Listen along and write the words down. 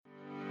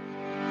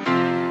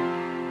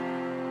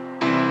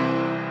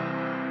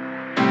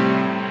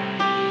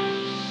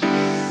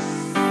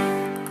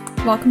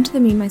Welcome to the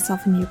Me,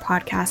 Myself, and You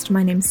podcast.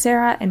 My name's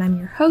Sarah, and I'm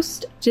your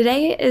host.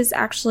 Today is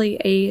actually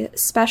a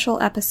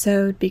special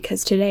episode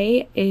because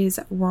today is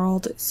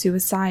World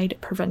Suicide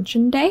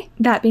Prevention Day.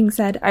 That being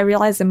said, I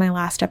realized in my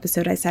last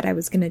episode I said I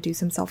was going to do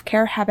some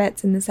self-care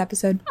habits in this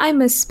episode. I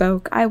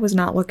misspoke. I was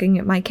not looking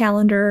at my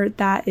calendar.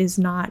 That is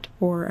not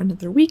for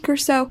another week or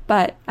so,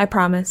 but I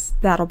promise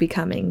that'll be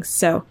coming.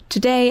 So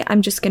today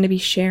I'm just going to be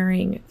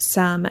sharing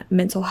some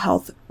mental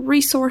health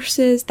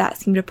resources that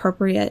seemed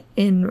appropriate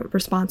in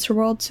response to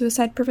World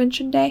Suicide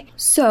Prevention Day.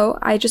 So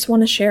I just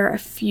want to share a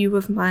few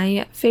of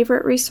my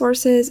favorite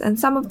resources, and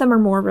some of them are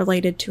more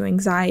related to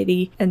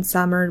anxiety and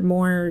some are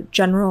more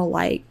general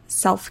like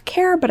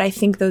self-care, but I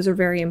think those are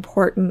very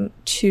important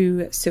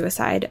to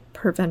suicide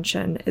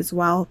prevention as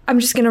well.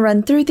 I'm just going to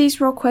run through these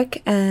real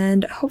quick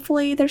and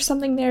hopefully there's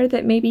something there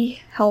that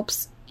maybe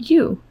helps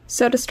you.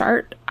 So to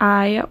start,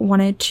 I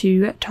wanted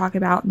to talk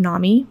about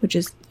NAMI, which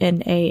is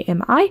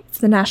NAMI. It's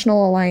the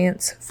National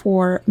Alliance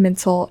for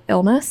Mental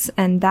Illness,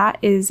 and that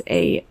is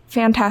a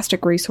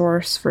fantastic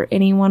resource for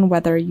anyone,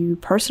 whether you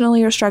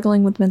personally are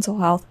struggling with mental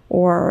health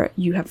or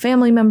you have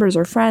family members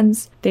or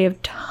friends. They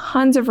have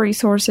tons of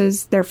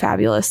resources. They're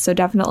fabulous. So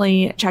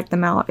definitely check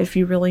them out if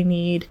you really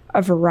need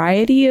a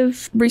variety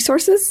of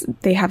resources.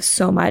 They have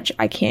so much.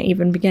 I can't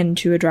even begin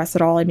to address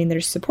it all. I mean,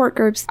 there's support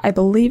groups. I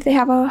believe they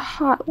have a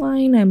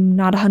hotline. I'm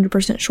not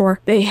 100%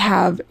 sure. They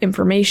have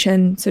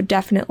information. So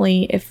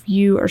definitely if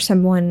you or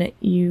someone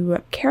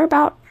you care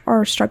about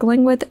are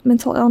struggling with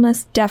mental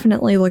illness,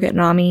 definitely look at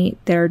NAMI.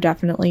 They're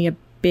definitely a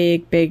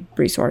big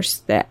resource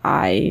that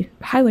I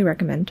highly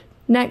recommend.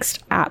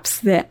 Next,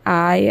 apps that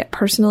I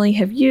personally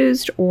have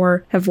used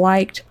or have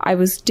liked. I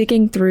was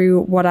digging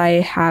through what I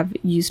have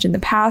used in the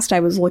past. I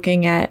was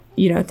looking at,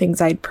 things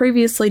I'd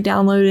previously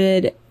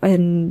downloaded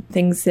and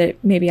things that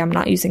maybe I'm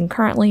not using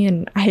currently.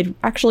 And I had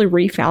actually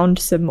refound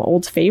some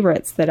old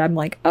favorites that I'm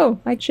like, oh,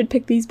 I should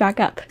pick these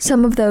back up.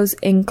 Some of those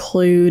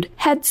include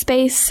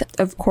Headspace.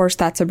 Of course,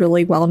 that's a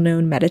really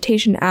well-known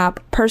meditation app.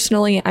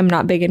 Personally, I'm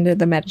not big into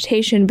the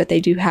meditation, but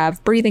they do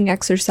have breathing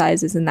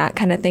exercises and that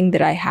kind of thing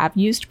that I have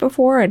used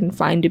before and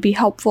find to be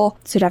helpful.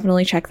 So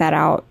definitely check that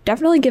out.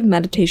 Definitely give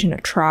meditation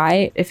a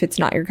try. If it's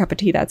not your cup of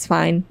tea, that's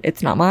fine.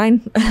 It's not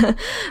mine,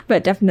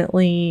 but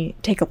definitely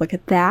take a look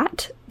at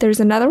that. There's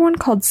another one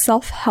called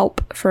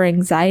Self-Help for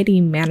Anxiety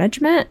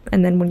Management.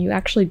 And then when you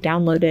actually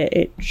download it,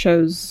 it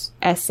shows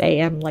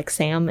SAM, like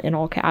SAM in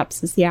all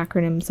caps is the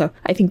acronym. So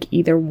I think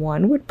either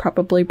one would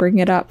probably bring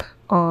it up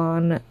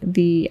on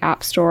the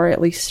App Store,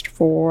 at least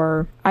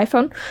for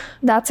iPhone.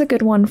 That's a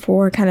good one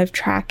for kind of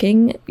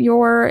tracking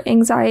your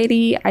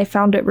anxiety. I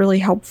found it really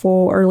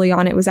helpful early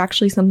on. It was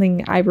actually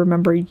something I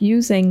remember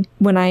using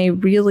when I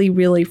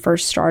really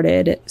first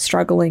started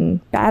struggling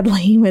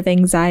badly with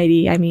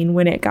anxiety. I mean,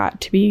 when it got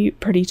to be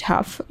pretty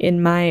tough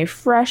in my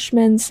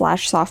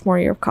freshman/sophomore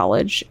year of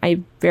college,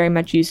 I very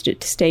much used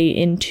it to stay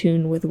in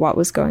tune with what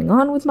was going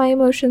on with my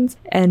emotions.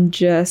 And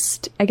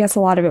just, I guess a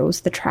lot of it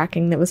was the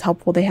tracking that was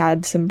helpful. They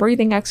had some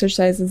breathing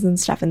exercises and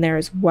stuff in there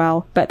as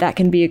well, but that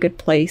can be a good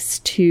place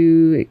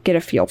to get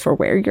a feel for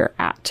where you're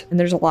at. And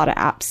there's a lot of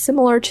apps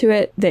similar to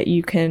it that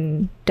you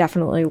can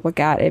definitely look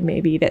at. It may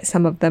be that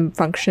some of them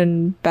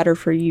function better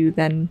for you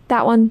than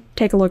that one.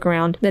 Take a look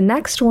around. The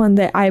next one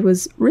that I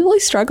was really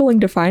struggling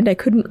to find, I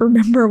couldn't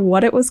remember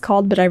what it was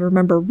called, but I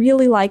remember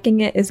really liking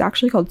it, is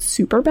actually called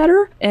Super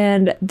Better.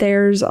 And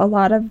there's a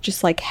lot of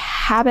just like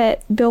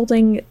habit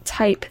building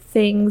type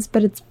things,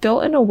 but it's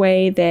built in a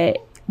way that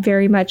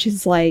very much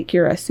is like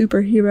you're a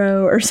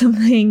superhero or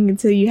something.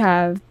 So you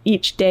have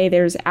each day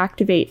there's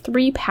activate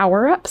 3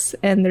 power-ups,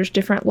 and there's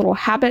different little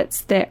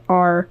habits that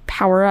are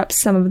power-ups.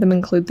 Some of them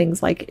include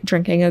things like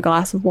drinking a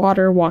glass of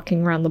water,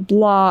 walking around the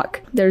block.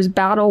 There's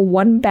battle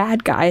 1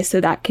 bad guy, so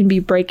that can be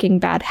breaking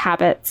bad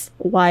habits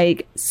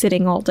like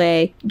sitting all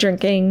day,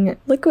 drinking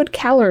liquid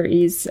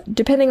calories.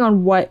 Depending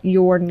on what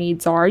your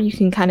needs are, you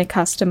can kind of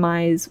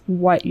customize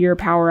what your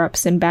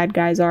power-ups and bad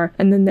guys are.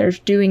 And then there's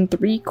doing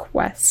 3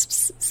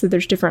 quests. So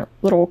there's different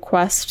little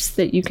quests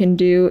that you can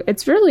do.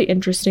 It's really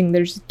interesting.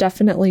 There's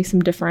definitely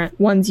some different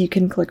ones you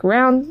can click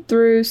around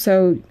through.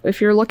 So if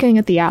you're looking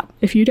at the app,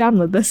 if you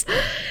download this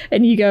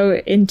and you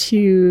go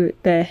into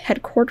the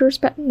headquarters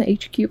button, the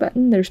HQ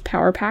button, there's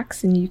power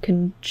packs, and you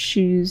can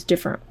choose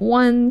different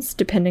ones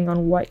depending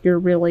on what you're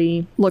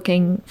really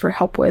looking for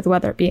help with,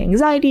 whether it be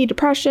anxiety,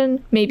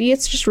 depression, maybe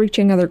it's just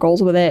reaching other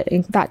goals with it.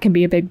 And that can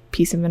be a big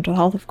piece of mental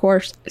health, of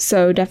course.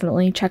 So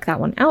definitely check that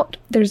one out.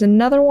 There's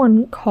another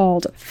one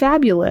called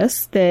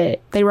Fabulous that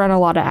they run a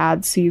lot of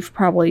ads, so you've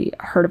probably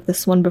heard of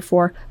this one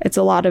before. It's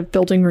a lot of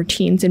building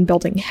routines and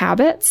building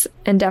habits,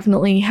 and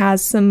definitely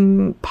has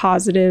some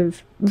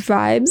positive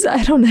vibes.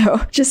 I don't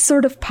know, just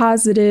sort of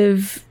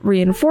positive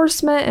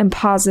reinforcement and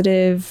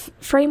positive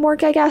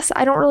framework, I guess.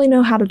 I don't really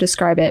know how to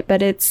describe it,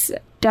 but it's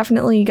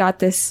definitely got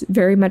this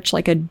very much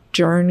like a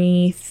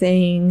journey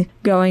thing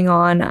going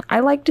on. I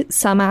liked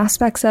some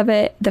aspects of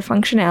it. The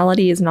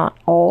functionality is not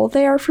all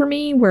there for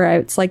me, where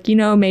it's like,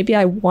 maybe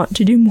I want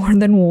to do more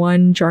than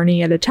one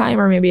journey at a time,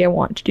 or maybe I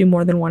want to do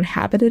more than one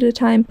habit at a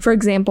time. For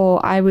example,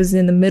 I was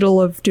in the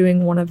middle of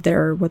doing one of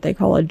their, what they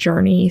call a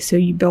journey. So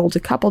you build a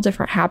couple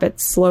different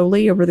habits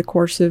slowly over the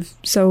course of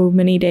so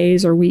many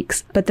days or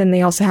weeks. But then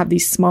they also have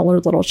these smaller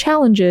little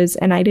challenges,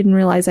 and I didn't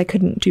realize I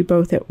couldn't do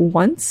both at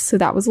once. So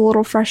that was a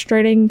little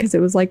frustrating, because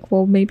it was like,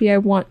 well, maybe I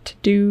want to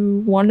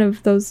do one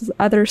of those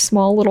other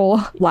small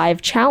little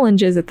live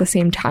challenges at the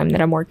same time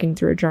that I'm working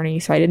through a journey.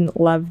 So I didn't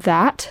love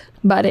that,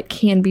 but it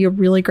can be a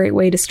really great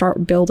way to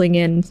start building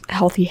in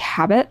healthy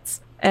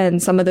habits.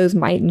 And some of those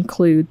might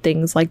include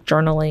things like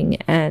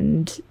journaling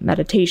and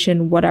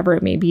meditation, whatever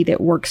it may be that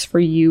works for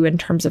you in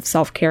terms of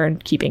self-care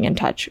and keeping in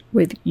touch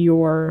with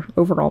your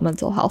overall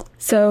mental health.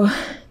 So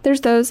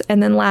there's those.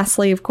 And then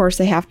lastly, of course,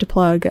 I have to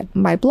plug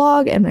my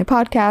blog and my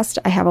podcast.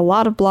 I have a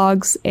lot of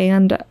blogs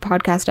and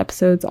podcast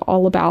episodes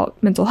all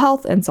about mental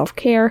health and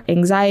self-care,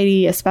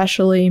 anxiety,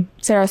 especially.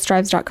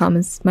 SarahStrives.com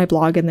is my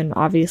blog. And then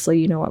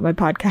obviously, you know what my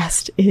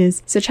podcast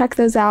is. So check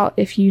those out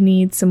if you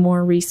need some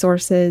more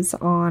resources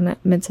on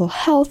mental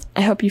health.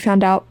 I hope you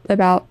found out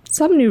about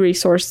some new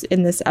resource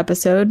in this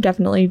episode.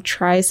 Definitely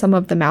try some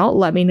of them out.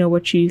 Let me know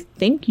what you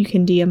think. You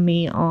can DM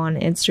me on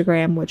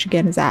Instagram, which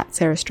again is at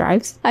Sarah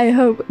Strives. I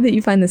hope that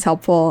you find this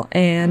helpful,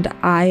 and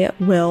I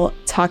will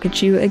talk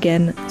at you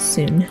again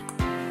soon.